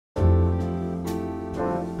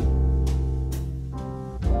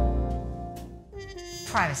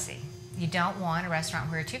privacy. You don't want a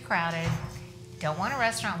restaurant where it's too crowded, don't want a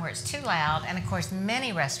restaurant where it's too loud, and of course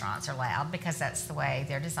many restaurants are loud because that's the way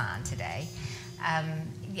they're designed today.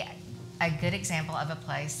 Yeah, a good example of a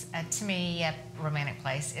place, to me, a romantic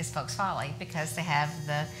place is Folks Folly, because they have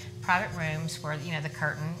the private rooms where, you know, the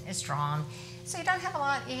curtain is drawn. So you don't have a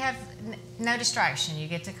lot, you have no distraction. You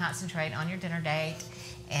get to concentrate on your dinner date,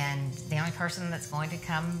 and the only person that's going to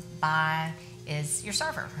come by is your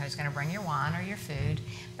server, who's going to bring your wine or your food.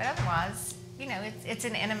 But otherwise, you know, it's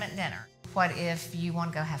an intimate dinner. What if you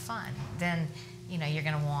want to go have fun? Then, you know, you're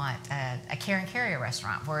going to want a care and carry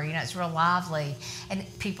restaurant where, you know, it's real lively and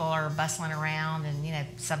people are bustling around, and, you know,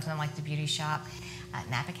 something like the Beauty Shop.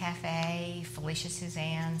 Napa Cafe, Felicia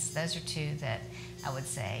Suzanne's, those are two that I would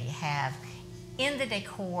say have in the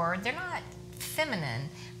decor. They're not feminine,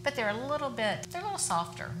 but they're a little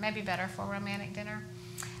softer, maybe better for a romantic dinner.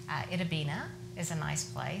 Itabina is a nice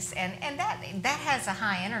place, and that has a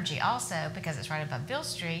high energy also because it's right above Bill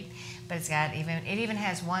Street, but it even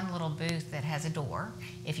has one little booth that has a door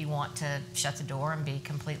if you want to shut the door and be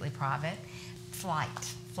completely private.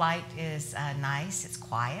 Flight is nice, it's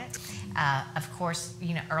quiet. Of course,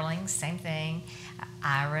 you know, Erling's, same thing.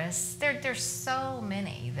 Iris, there's so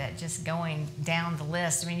many that just going down the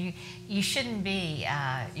list. I mean, you shouldn't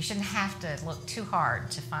have to look too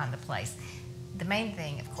hard to find the place. The main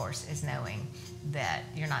thing, of course, is knowing that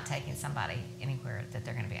you're not taking somebody anywhere that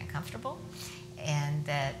they're going to be uncomfortable and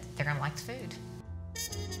that they're going to like the food.